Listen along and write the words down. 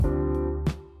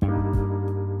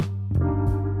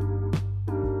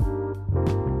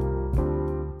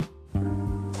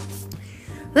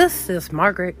This is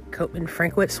Margaret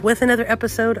Copeman-Frankwitz with another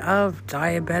episode of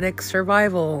Diabetic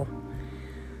Survival.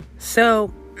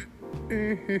 So,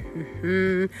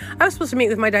 I was supposed to meet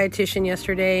with my dietitian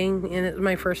yesterday, and it was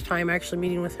my first time actually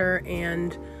meeting with her,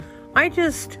 and I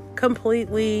just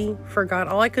completely forgot.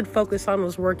 All I could focus on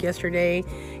was work yesterday,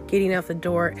 getting out the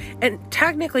door, and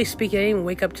technically speaking, I didn't even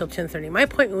wake up till 10:30. My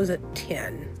appointment was at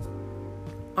 10.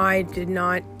 I did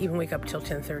not even wake up till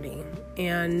 10:30,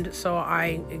 and so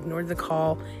I ignored the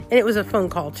call, and it was a phone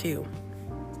call too.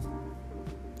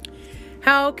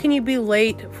 How can you be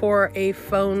late for a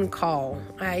phone call?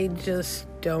 I just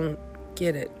don't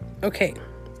get it. Okay,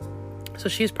 so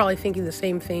she's probably thinking the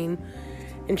same thing,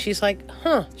 and she's like,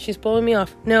 she's blowing me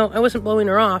off. No, I wasn't blowing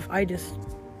her off. I just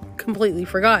completely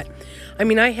forgot. I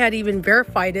mean, I had even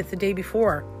verified it the day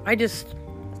before.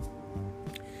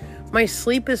 My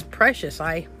sleep is precious.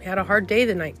 I had a hard day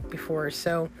the night before,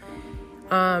 so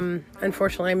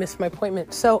unfortunately I missed my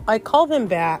appointment. So I called them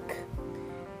back,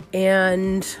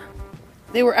 and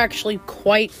they were actually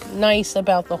quite nice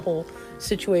about the whole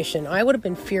situation. I would have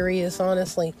been furious,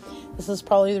 honestly. This is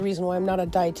probably the reason why I'm not a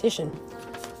dietitian,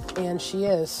 and she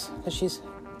is, because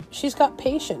she's got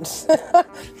patience.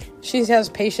 She has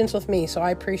patience with me, so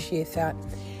I appreciate that.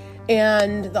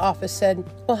 And the office said,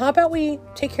 well, how about we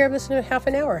take care of this in a half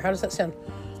an hour? How does that sound?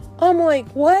 I'm like,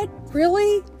 what?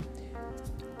 Really?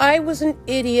 I was an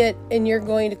idiot, and you're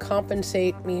going to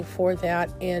compensate me for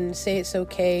that and say it's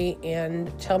okay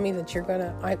and tell me that you're going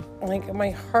to,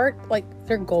 my heart,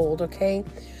 they're gold, okay?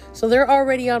 So they're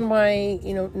already on my,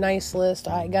 nice list.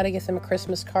 I got to get them a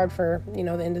Christmas card for, the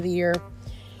end of the year.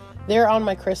 They're on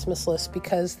my Christmas list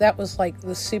because that was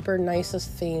the super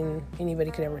nicest thing anybody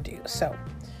could ever do. So,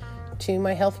 to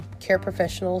my healthcare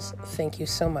professionals, thank you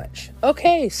so much.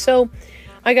 Okay, so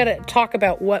I got to talk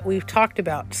about what we've talked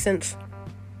about, since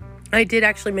I did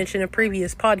actually mention in a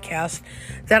previous podcast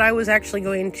that I was actually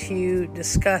going to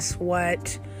discuss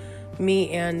what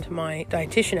me and my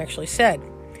dietitian actually said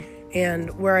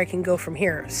and where I can go from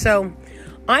here. So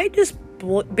I just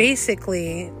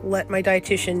basically let my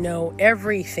dietitian know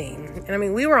everything. And I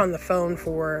mean, we were on the phone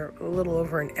for a little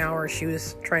over an hour. She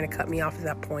was trying to cut me off at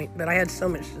that point, but I had so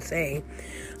much to say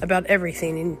about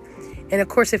everything. And of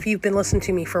course, if you've been listening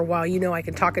to me for a while, I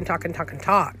can talk and talk and talk and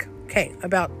talk. Okay,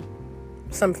 about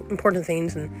some important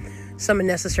things and some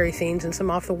unnecessary things and some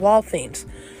off the wall things.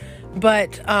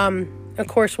 But, of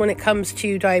course, when it comes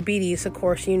to diabetes, of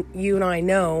course, you and I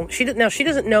know. She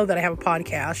doesn't know that I have a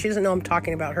podcast. She doesn't know I'm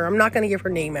talking about her. I'm not going to give her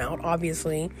name out,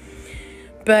 obviously.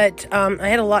 But I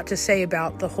had a lot to say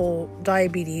about the whole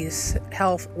diabetes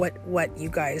health, what you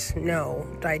guys know,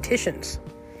 dietitians.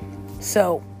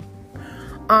 So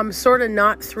I'm sort of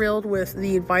not thrilled with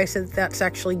the advice that's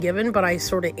actually given, but I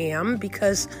sort of am,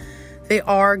 because they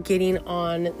are getting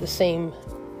on the same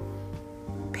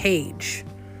page.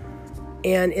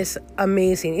 And it's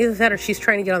amazing. Either that or she's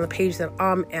trying to get on the page that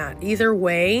I'm at. Either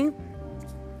way,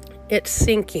 it's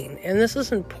syncing. And this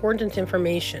is important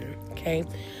information, okay?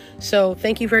 So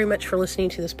thank you very much for listening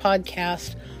to this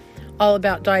podcast. All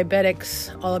about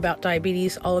diabetics, all about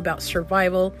diabetes, all about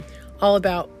survival, all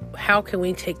about how can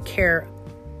we take care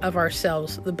of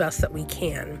ourselves the best that we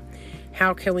can.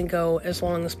 How can we go as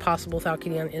long as possible without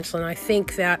getting on insulin? I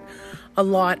think that a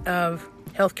lot of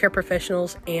healthcare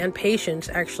professionals and patients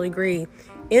actually agree.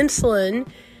 Insulin,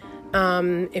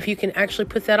 if you can actually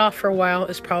put that off for a while,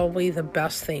 is probably the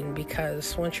best thing,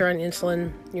 because once you're on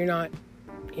insulin, you're not,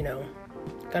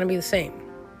 going to be the same.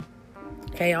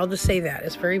 Okay, I'll just say that.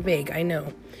 It's very vague, I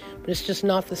know, but it's just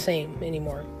not the same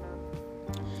anymore.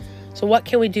 So what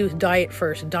can we do with diet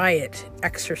first? Diet,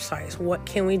 exercise. What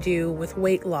can we do with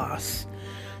weight loss?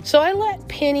 So I let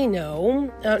Penny know.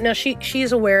 Now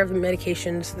she's aware of the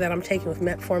medications that I'm taking with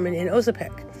metformin and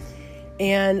Ozempic.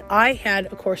 And I had,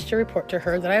 of course, to report to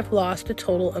her that I've lost a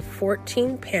total of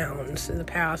 14 pounds in the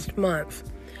past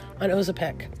month on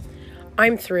Ozempic.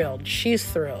 I'm thrilled. She's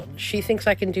thrilled. She thinks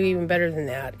I can do even better than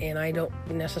that. And I don't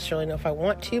necessarily know if I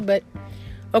want to, but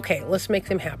okay, let's make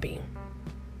them happy.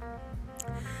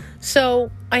 So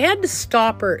I had to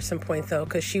stop her at some point, though,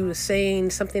 because she was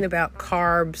saying something about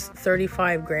carbs,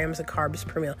 35 grams of carbs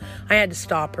per meal. I had to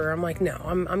stop her. I'm like, no,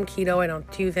 I'm keto. I don't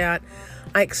do that.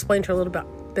 I explained to her a little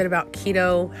bit about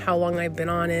keto, how long I've been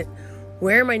on it,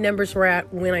 where my numbers were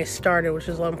at when I started, which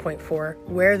is 11.4,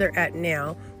 where they're at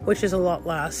now, which is a lot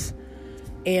less,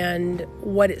 and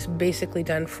what it's basically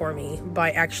done for me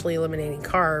by actually eliminating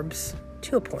carbs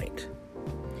to a point.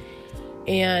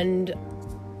 And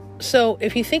so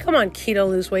if you think I'm on keto to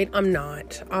lose weight, I'm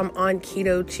not. I'm on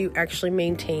keto to actually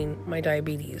maintain my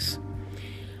diabetes.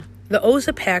 The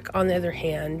Ozempic, on the other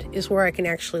hand, is where I can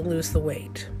actually lose the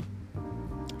weight.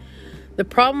 The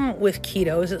problem with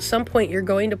keto is at some point you're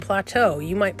going to plateau.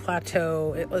 You might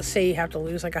plateau, let's say you have to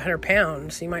lose like 100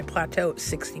 pounds. You might plateau at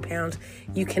 60 pounds.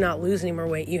 You cannot lose any more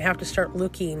weight. You have to start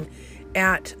looking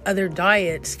at other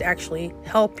diets to actually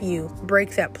help you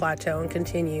break that plateau and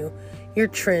continue your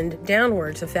trend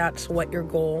downwards if that's what your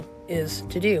goal is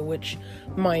to do, which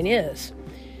mine is.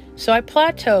 So I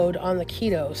plateaued on the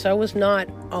keto. So I was not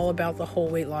all about the whole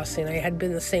weight loss thing. I had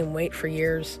been the same weight for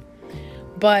years.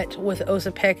 But with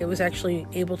Ozempic, it was actually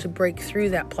able to break through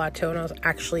that plateau, and I was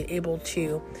actually able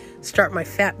to start my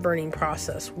fat burning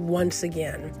process once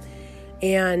again.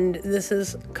 And this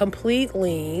is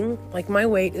completely, like my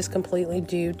weight is completely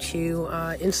due to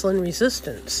insulin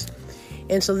resistance.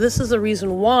 And so this is the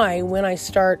reason why when I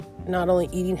start not only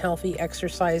eating healthy,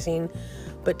 exercising,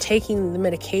 but taking the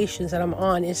medications that I'm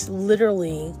on, is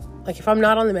literally, like if I'm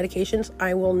not on the medications,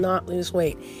 I will not lose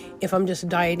weight if I'm just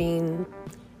dieting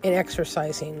and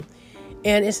exercising.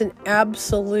 And it's an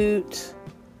absolute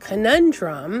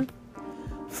conundrum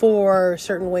for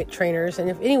certain weight trainers. And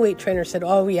if any weight trainer said,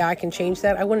 oh yeah, I can change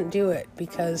that, I wouldn't do it,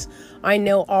 because I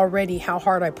know already how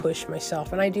hard I push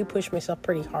myself. And I do push myself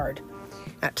pretty hard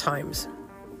at times.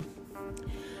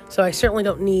 So I certainly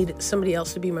don't need somebody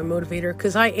else to be my motivator,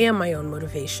 because I am my own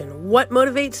motivation. What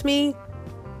motivates me?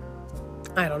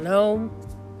 I don't know.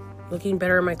 Looking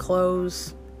better in my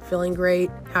clothes, feeling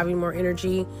great, having more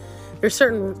energy. There's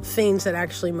certain things that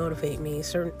actually motivate me,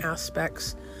 certain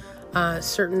aspects,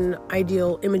 certain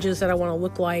ideal images that I want to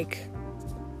look like.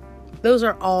 Those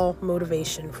are all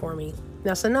motivation for me.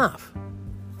 That's enough.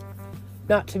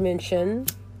 Not to mention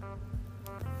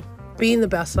being the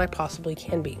best that I possibly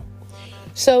can be.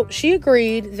 So she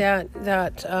agreed that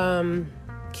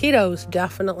keto is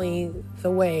definitely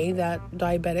the way that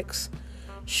diabetics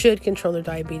should control their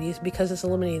diabetes, because it's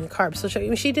eliminating the carbs. So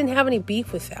she didn't have any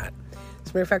beef with that. As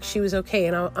a matter of fact, she was okay.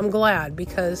 And I'm glad,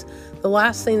 because the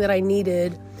last thing that I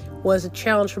needed was a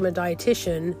challenge from a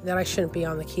dietitian that I shouldn't be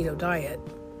on the keto diet,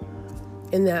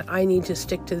 and that I need to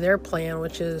stick to their plan,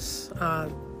 which is,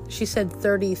 she said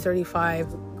 35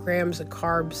 grams of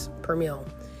carbs per meal.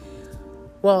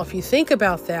 Well, if you think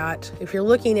about that, if you're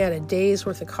looking at a day's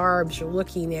worth of carbs, you're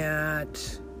looking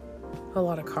at a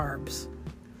lot of carbs.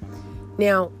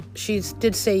 Now, she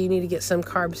did say you need to get some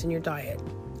carbs in your diet.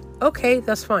 Okay,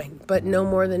 that's fine, but no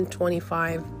more than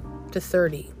 25 to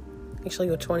 30. Actually,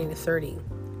 go 20 to 30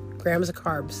 grams of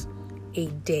carbs a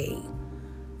day,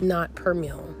 not per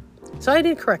meal. So I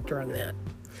did correct her on that.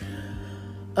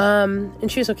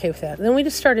 And she was okay with that. And then we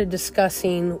just started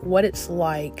discussing what it's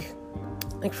like.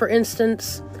 Like, for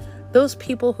instance, those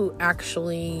people who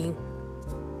actually,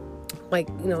 like,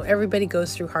 you know, everybody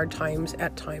goes through hard times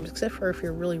at times, except for if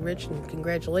you're really rich, and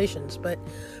congratulations. But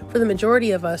for the majority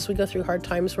of us, we go through hard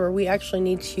times where we actually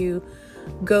need to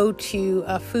go to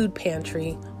a food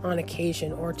pantry on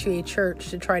occasion, or to a church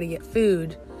to try to get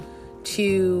food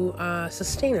to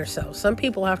sustain ourselves. Some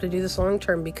people have to do this long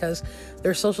term because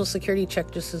their social security check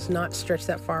just does not stretch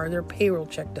that far. Their payroll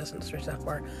check doesn't stretch that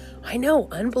far. I know,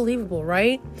 unbelievable,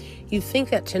 right? You'd think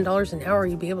that $10 an hour,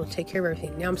 you'd be able to take care of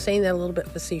everything. Now, I'm saying that a little bit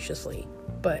facetiously,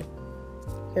 but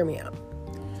hear me out.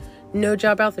 No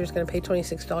job out there is going to pay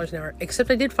 $26 an hour,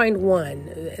 except I did find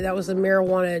one. That was the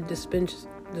marijuana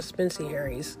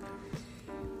dispensaries.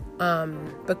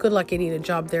 But good luck getting a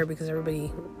job there, because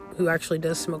everybody who actually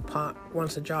does smoke pot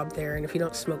wants a job there. And if you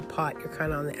don't smoke pot, you're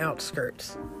kind of on the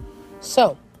outskirts.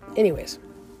 So, anyways,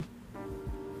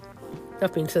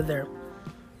 enough being said there.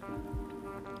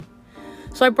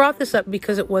 So I brought this up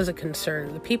because it was a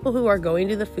concern. The people who are going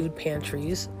to the food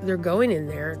pantries, they're going in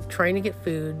there trying to get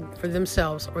food for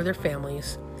themselves or their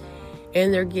families.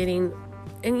 And they're getting,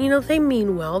 and you know, they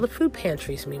mean well. The food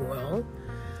pantries mean well.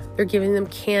 They're giving them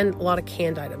a lot of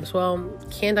canned items. Well,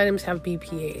 canned items have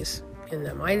BPAs in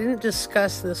them. I didn't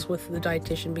discuss this with the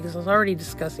dietitian because I was already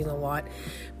discussing a lot.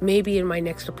 Maybe in my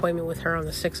next appointment with her on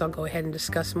the 6th, I'll go ahead and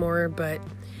discuss more, but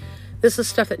this is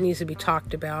stuff that needs to be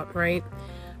talked about, right?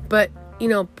 But, you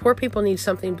know, poor people need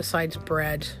something besides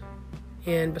bread,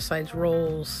 and besides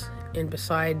rolls, and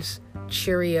besides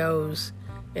Cheerios,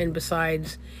 and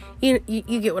besides, you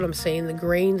get what I'm saying, the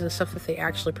grains and stuff that they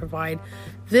actually provide.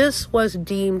 This was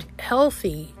deemed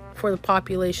healthy for the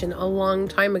population a long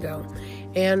time ago,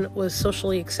 and was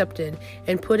socially accepted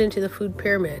and put into the food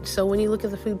pyramid. So when you look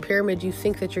at the food pyramid, you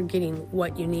think that you're getting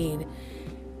what you need.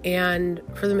 And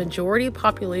for the majority of the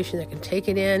population that can take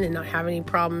it in and not have any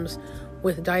problems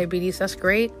with diabetes, that's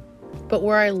great. But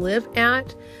where I live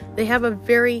at, they have a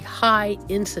very high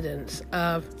incidence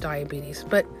of diabetes.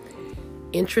 But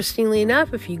interestingly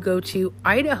enough, if you go to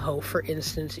Idaho, for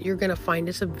instance, you're going to find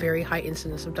it's a very high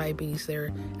incidence of diabetes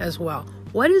there as well.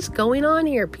 What is going on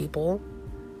here, people?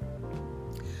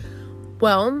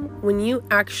 Well, when you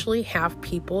actually have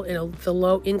people in the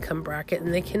low income bracket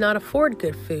and they cannot afford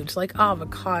good foods like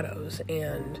avocados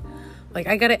and like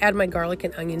I got to add my garlic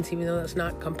and onions, even though that's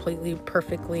not completely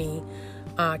perfectly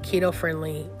keto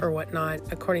friendly or whatnot,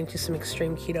 according to some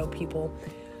extreme keto people.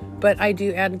 But I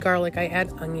do add garlic, I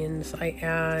add onions, I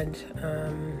add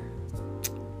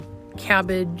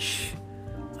cabbage,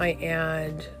 I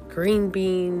add green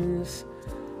beans,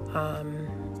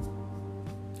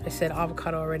 I said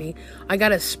avocado already. I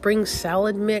got a spring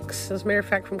salad mix, as a matter of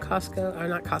fact, from Costco, or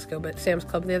not Costco, but Sam's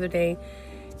Club the other day,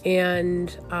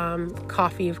 and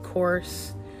coffee, of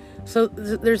course. So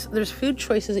there's food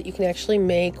choices that you can actually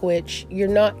make, which you're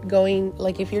not going,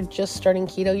 like if you're just starting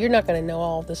keto, you're not going to know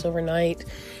all of this overnight.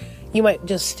 You might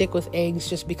just stick with eggs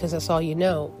just because that's all you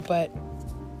know, but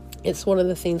it's one of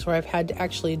the things where I've had to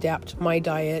actually adapt my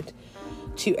diet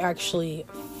to actually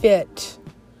fit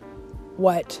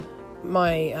what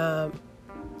my,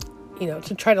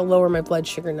 to try to lower my blood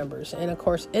sugar numbers. And of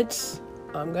course,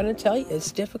 I'm going to tell you,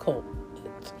 it's difficult.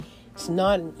 It's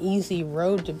not an easy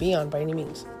road to be on by any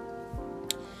means.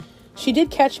 She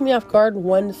did catch me off guard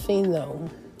one thing though,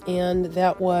 and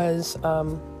that was,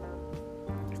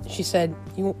 she said,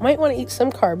 you might want to eat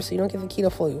some carbs so you don't get the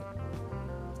keto flu.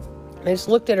 And I just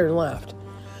looked at her and laughed.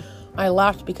 I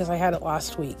laughed because I had it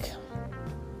last week.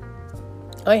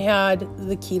 I had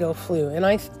the keto flu, and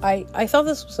I thought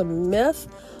this was a myth.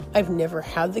 I've never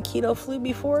had the keto flu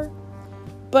before,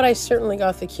 but I certainly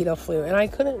got the keto flu, and I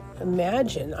couldn't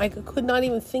imagine. I could not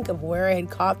even think of where I had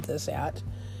caught this at.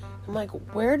 I'm like,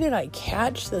 where did I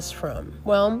catch this from?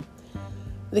 Well,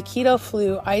 the keto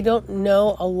flu, I don't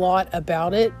know a lot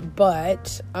about it,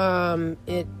 but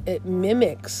it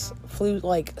mimics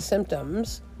flu-like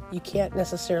symptoms. You can't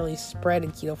necessarily spread a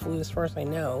keto flu as far as I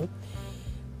know.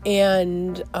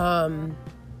 And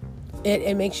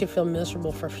it makes you feel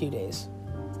miserable for a few days.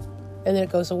 And then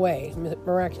it goes away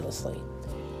miraculously.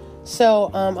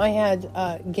 So I had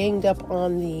ganged up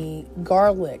on the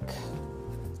garlic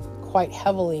quite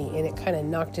heavily, and it kind of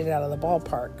knocked it out of the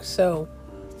ballpark. So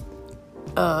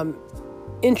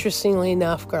interestingly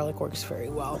enough, garlic works very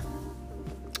well.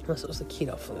 Unless it was the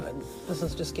keto flu. And this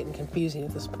is just getting confusing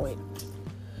at this point.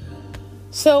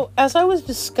 So as I was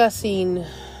discussing...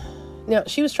 Now,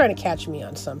 she was trying to catch me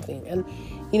on something, and,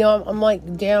 I'm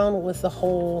like down with the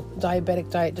whole diabetic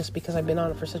diet just because I've been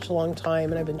on it for such a long time,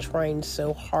 and I've been trying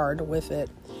so hard with it.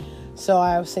 So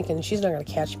I was thinking, she's not going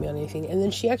to catch me on anything, and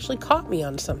then she actually caught me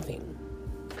on something.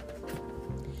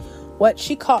 What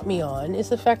she caught me on is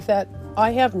the fact that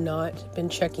I have not been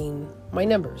checking my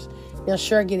numbers. Now,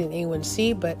 sure, I get an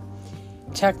A1C, but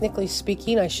technically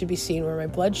speaking, I should be seeing where my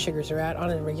blood sugars are at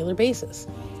on a regular basis.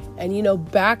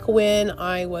 And, back when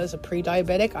I was a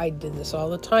pre-diabetic, I did this all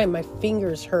the time. My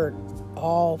fingers hurt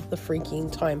all the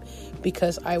freaking time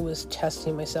because I was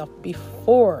testing myself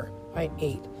before I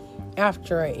ate,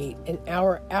 after I ate, an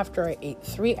hour after I ate,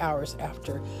 3 hours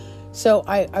after. So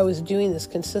I was doing this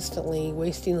consistently,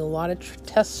 wasting a lot of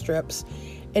test strips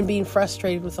and being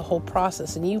frustrated with the whole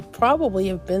process. And you probably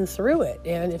have been through it.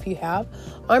 And if you have,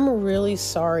 I'm really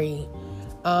sorry.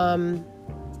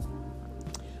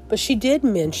 But she did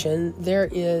mention there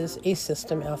is a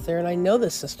system out there, and I know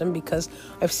this system because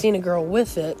I've seen a girl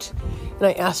with it, and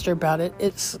I asked her about it.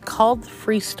 It's called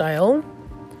Freestyle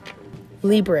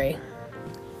Libre.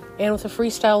 And with a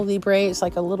Freestyle Libre, it's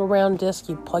like a little round disc.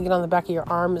 You plug it on the back of your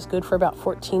arm. It's good for about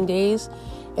 14 days.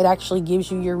 It actually gives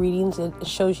you your readings. It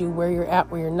shows you where you're at,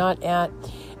 where you're not at.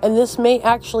 And this may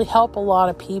actually help a lot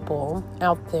of people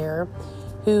out there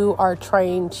who are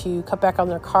trying to cut back on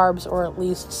their carbs, or at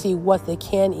least see what they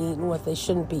can eat and what they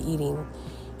shouldn't be eating,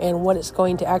 and what it's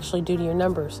going to actually do to your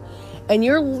numbers. And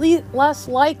you're less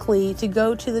likely to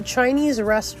go to the Chinese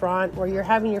restaurant where you're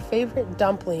having your favorite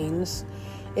dumplings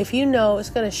if you know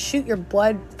it's going to shoot your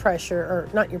blood pressure, or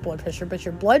not your blood pressure, but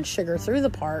your blood sugar through the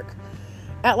park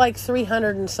at like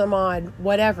 300 and some odd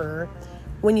whatever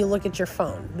when you look at your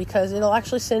phone, because it'll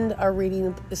actually send a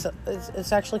reading.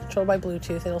 It's actually controlled by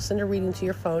Bluetooth. It'll send a reading to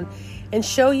your phone and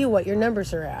show you what your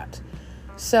numbers are at.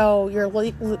 So you're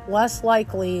less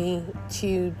likely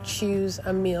to choose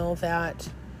a meal that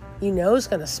is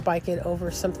going to spike it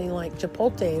over something like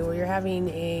Chipotle, where you're having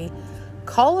a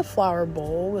cauliflower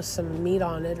bowl with some meat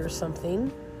on it or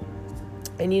something.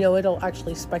 And it'll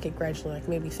actually spike it gradually, like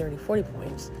maybe 30, 40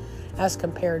 points, as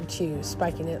compared to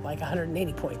spiking it like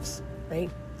 180 points. Right?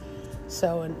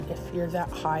 So, and if you're that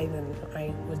high, then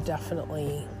I would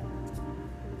definitely,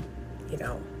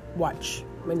 watch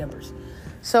my numbers.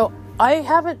 So I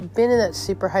haven't been in that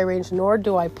super high range, nor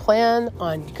do I plan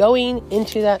on going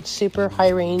into that super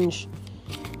high range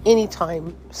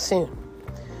anytime soon.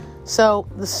 So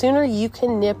the sooner you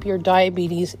can nip your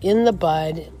diabetes in the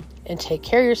bud and take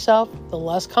care of yourself, the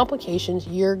less complications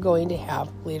you're going to have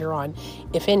later on,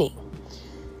 if any.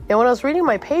 Now, when I was reading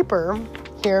my paper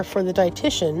here for the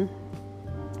dietitian,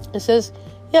 it says,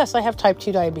 yes, I have type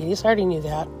 2 diabetes. I already knew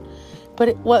that.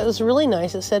 But what was really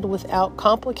nice, it said without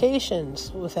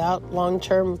complications, without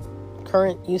long-term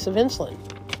current use of insulin.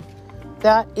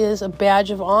 That is a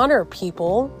badge of honor,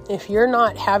 people. If you're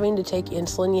not having to take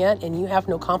insulin yet and you have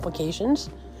no complications,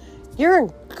 you're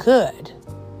in good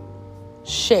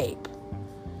shape.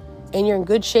 And you're in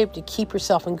good shape to keep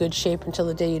yourself in good shape until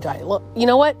the day you die. Look, you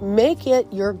know what? Make it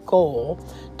your goal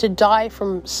to die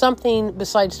from something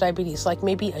besides diabetes, like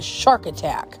maybe a shark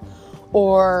attack,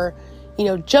 or,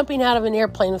 jumping out of an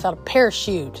airplane without a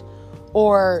parachute,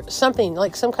 or something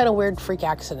like some kind of weird freak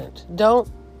accident. Don't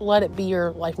let it be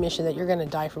your life mission that you're going to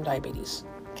die from diabetes.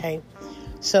 Okay.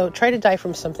 So try to die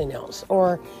from something else,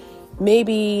 or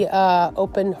maybe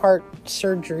open heart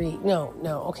surgery. No.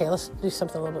 Okay, let's do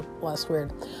something a little bit less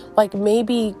weird. Like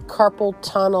maybe carpal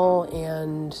tunnel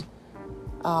and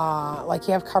like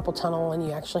you have carpal tunnel and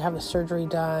you actually have the surgery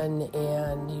done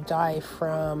and you die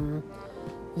from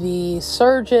the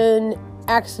surgeon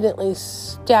accidentally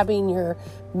stabbing your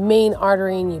main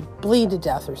artery and you bleed to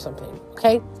death or something.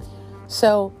 Okay?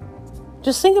 So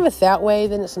just think of it that way,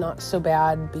 then it's not so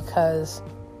bad, because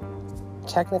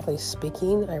technically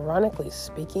speaking, ironically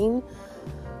speaking,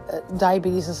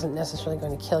 diabetes isn't necessarily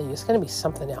going to kill you. It's going to be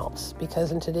something else,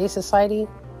 because in today's society,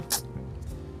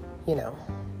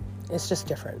 it's just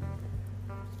different.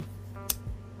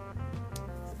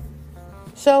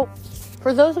 So,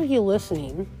 for those of you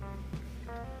listening,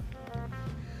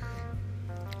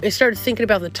 I started thinking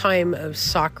about the time of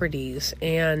Socrates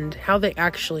and how they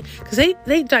actually, because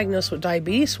they diagnosed what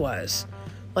diabetes was,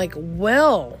 like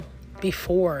well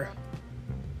before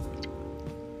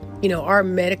our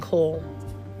medical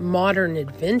modern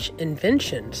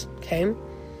inventions, okay?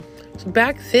 So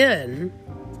back then,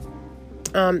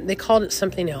 they called it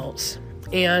something else.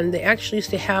 And they actually used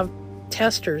to have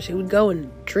testers who would go and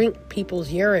drink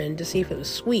people's urine to see if it was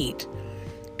sweet.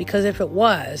 Because if it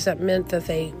was, that meant that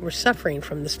they were suffering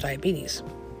from this diabetes.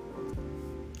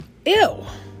 Ew!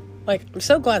 Like, I'm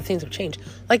so glad things have changed.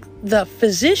 Like, the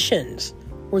physicians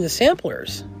were the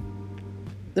samplers.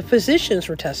 The physicians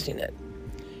were testing it.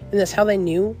 And that's how they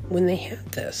knew when they had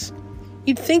this.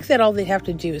 You'd think that all they'd have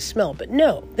to do is smell, but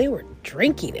no, they were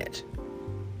drinking it.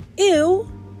 Ew.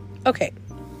 Okay.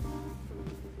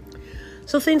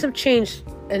 So things have changed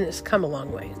and it's come a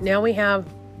long way. Now we have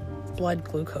blood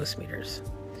glucose meters,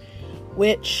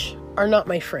 which are not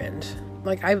my friend.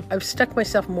 Like, I've stuck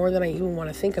myself more than I even want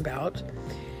to think about.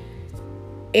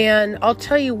 And I'll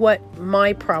tell you what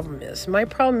my problem is. My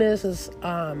problem is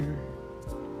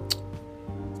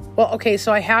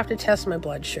so I have to test my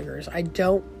blood sugars. I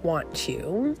don't want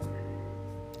to.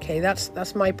 Okay,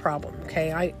 that's my problem.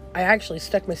 Okay, I actually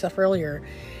stuck myself earlier,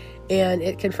 and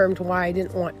it confirmed why I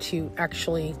didn't want to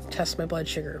actually test my blood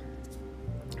sugar.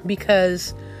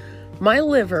 Because my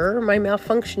liver, my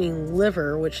malfunctioning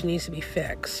liver, which needs to be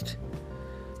fixed,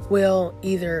 will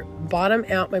either bottom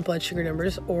out my blood sugar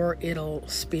numbers or it'll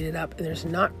speed it up. And there's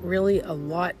not really a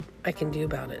lot I can do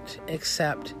about it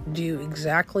except do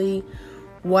exactly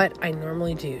what I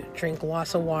normally do. Drink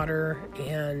lots of water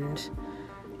and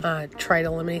try to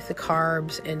eliminate the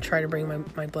carbs and try to bring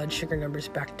my blood sugar numbers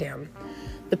back down.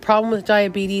 The problem with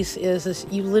diabetes is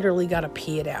you literally got to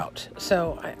pee it out.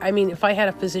 So, I mean, if I had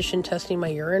a physician testing my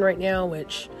urine right now,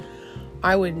 which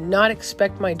I would not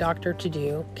expect my doctor to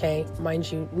do, okay,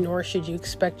 mind you, nor should you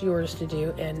expect yours to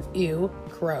do, and ew,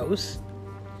 gross,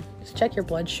 just check your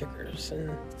blood sugars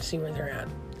and see where they're at.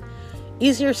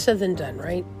 Easier said than done,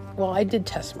 right? Well, I did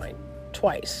test mine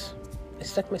twice. I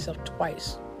stuck myself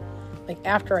twice, like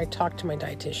after I talked to my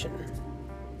dietitian.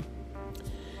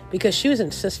 Because she was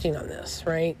insisting on this,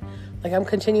 right? Like, I'm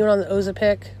continuing on the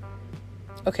Ozempic.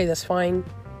 Okay, that's fine.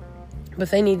 But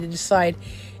they need to decide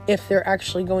if they're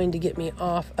actually going to get me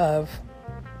off of,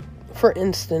 for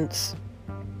instance,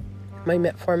 my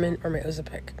metformin or my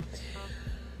Ozempic.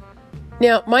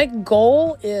 Now, my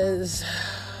goal is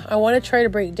I want to try to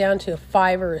break it down to a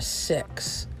 5 or a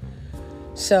 6.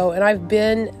 So, and I've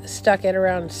been stuck at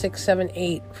around 6, 7,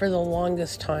 8 for the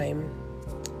longest time.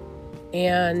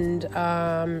 And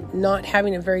not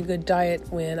having a very good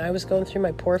diet when I was going through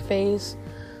my poor phase.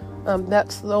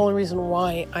 That's the only reason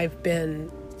why I've been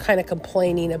kind of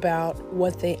complaining about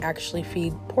what they actually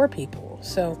feed poor people.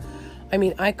 So, I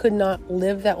mean, I could not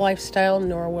live that lifestyle,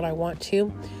 nor would I want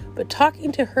to. But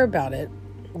talking to her about it,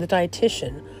 the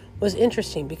dietitian, was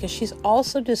interesting because she's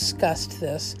also discussed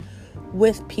this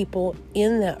with people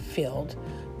in that field,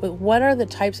 with what are the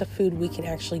types of food we can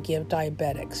actually give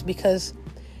diabetics, because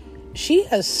she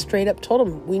has straight up told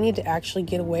them we need to actually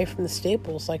get away from the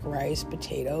staples like rice,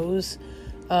 potatoes,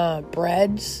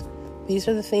 breads. These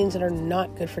are the things that are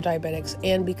not good for diabetics.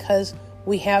 And because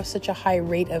we have such a high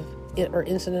rate of or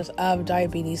incidence of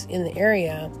diabetes in the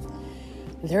area,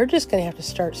 they're just going to have to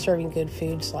start serving good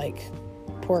foods like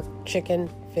pork, chicken,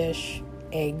 fish,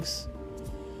 eggs.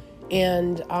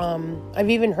 And I've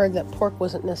even heard that pork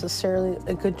wasn't necessarily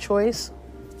a good choice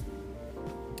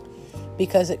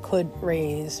because it could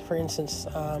raise, for instance,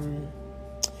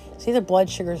 it's either blood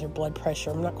sugars or blood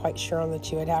pressure. I'm not quite sure on the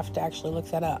two. I'd have to actually look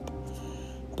that up.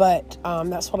 But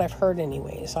that's what I've heard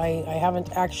anyways. I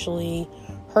haven't actually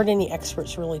heard any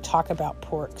experts really talk about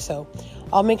pork. So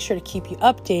I'll make sure to keep you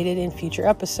updated in future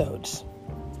episodes.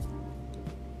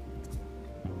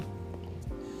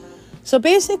 So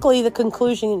basically the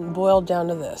conclusion boiled down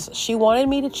to this. She wanted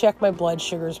me to check my blood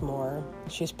sugars more.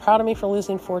 She's proud of me for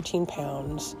losing 14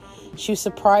 pounds. She was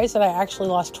surprised that I actually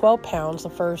lost 12 pounds the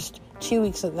first 2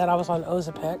 weeks that I was on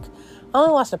Ozempic. I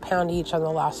only lost a pound each on the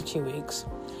last 2 weeks.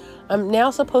 I'm now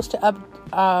supposed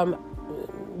to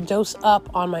dose up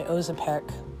on my Ozempic.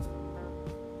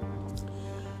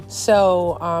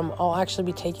 So I'll actually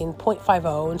be taking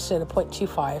 0.50 instead of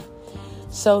 0.25.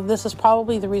 So this is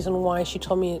probably the reason why she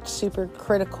told me it's super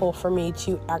critical for me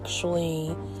to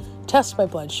actually test my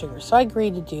blood sugar. So I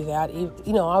agreed to do that. You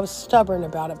know, I was stubborn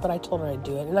about it, but I told her I'd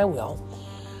do it, and I will.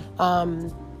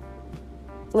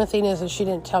 The thing is she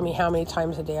didn't tell me how many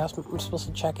times a day I'm supposed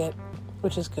to check it,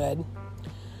 which is good.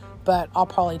 But I'll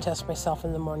probably test myself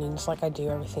in the mornings like I do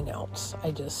everything else.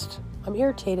 I'm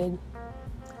irritated.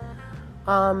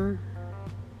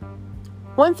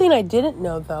 One thing I didn't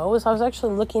know, though, is I was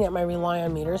actually looking at my Rely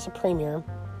On meter. It's a Premier.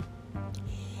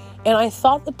 And I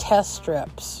thought the test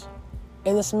strips,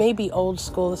 and this may be old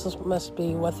school, must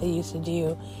be what they used to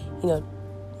do,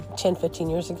 10, 15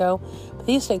 years ago. But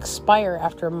they used to expire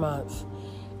after a month.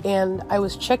 And I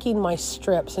was checking my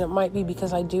strips, and it might be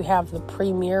because I do have the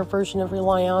Premier version of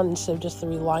Rely On instead of just the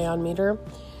Rely On meter.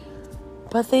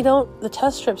 But the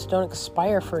test strips don't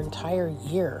expire for an entire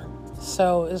year.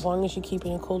 So as long as you keep it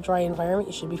in a cool, dry environment,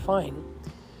 you should be fine.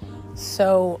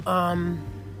 So,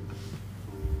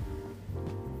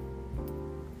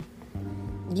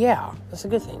 yeah, that's a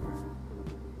good thing.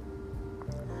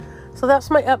 So that's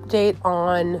my update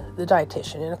on the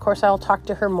dietitian. And of course, I'll talk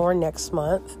to her more next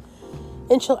month.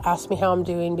 And she'll ask me how I'm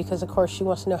doing because, of course, she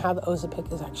wants to know how the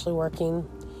Ozempic is actually working.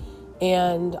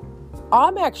 And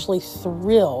I'm actually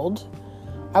thrilled.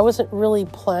 I wasn't really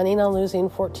planning on losing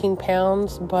 14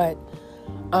 pounds, but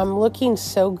I'm looking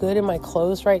so good in my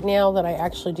clothes right now that I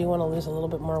actually do want to lose a little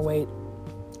bit more weight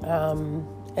and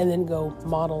then go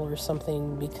model or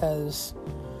something, because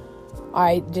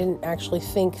I didn't actually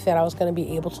think that I was going to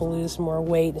be able to lose more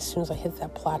weight as soon as I hit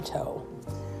that plateau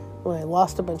when I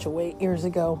lost a bunch of weight years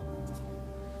ago.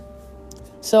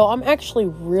 So I'm actually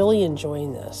really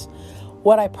enjoying this.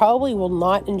 What I probably will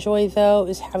not enjoy, though,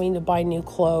 is having to buy new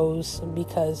clothes,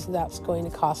 because that's going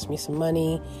to cost me some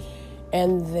money.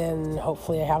 And then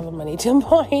hopefully I have the money to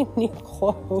buy new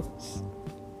clothes.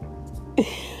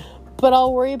 But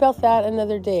I'll worry about that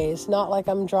another day. It's not like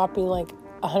I'm dropping like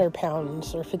 100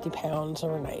 pounds or 50 pounds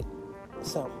overnight.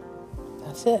 So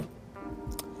that's it.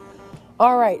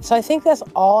 All right. So I think that's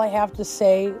all I have to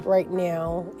say right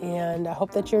now. And I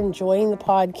hope that you're enjoying the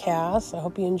podcast. I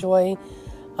hope you enjoy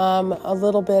a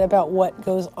little bit about what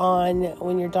goes on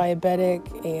when you're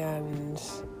diabetic, and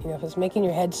if it's making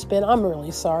your head spin, I'm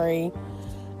really sorry,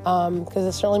 because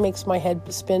it certainly makes my head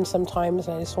spin sometimes,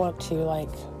 and I just want to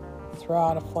throw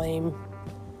out a flame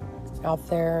out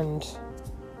there and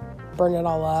burn it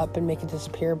all up and make it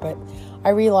disappear. But I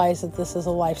realize that this is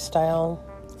a lifestyle.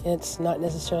 It's not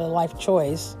necessarily a life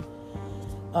choice.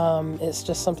 It's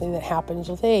just something that happens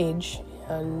with age,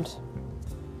 and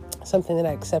something that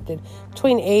I accepted.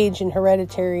 Between age and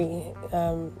heredity,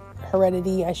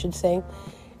 I should say,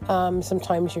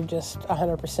 sometimes you're just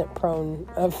 100% prone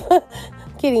of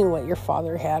getting what your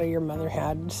father had or your mother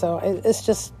had. So it's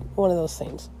just one of those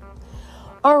things.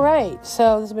 All right,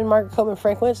 so this has been Margaret Coleman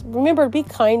Franklin. Remember, be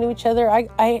kind to each other.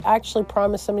 I actually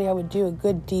promised somebody I would do a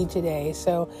good deed today.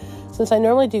 So since I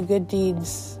normally do good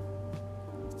deeds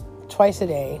twice a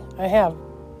day, I have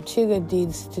 2 good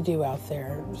deeds to do out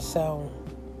there. So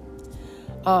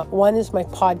one is my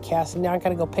podcast, and now I got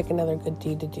to go pick another good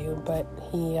deed to do. But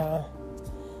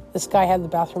this guy had the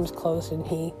bathrooms closed, and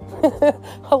he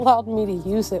allowed me to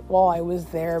use it while I was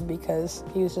there because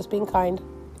he was just being kind.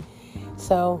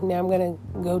 So now I'm going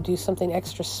to go do something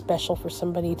extra special for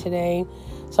somebody today.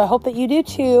 So I hope that you do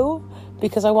too,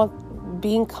 because I want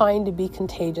being kind to be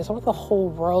contagious. I want the whole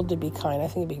world to be kind. I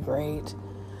think it'd be great.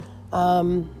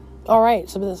 All right.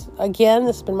 So this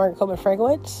has been Margaret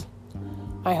Copeman-Frankowitz.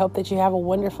 I hope that you have a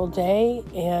wonderful day.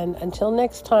 And until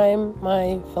next time,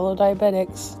 my fellow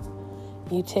diabetics,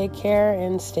 you take care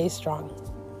and stay strong.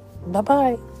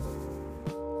 Bye-bye.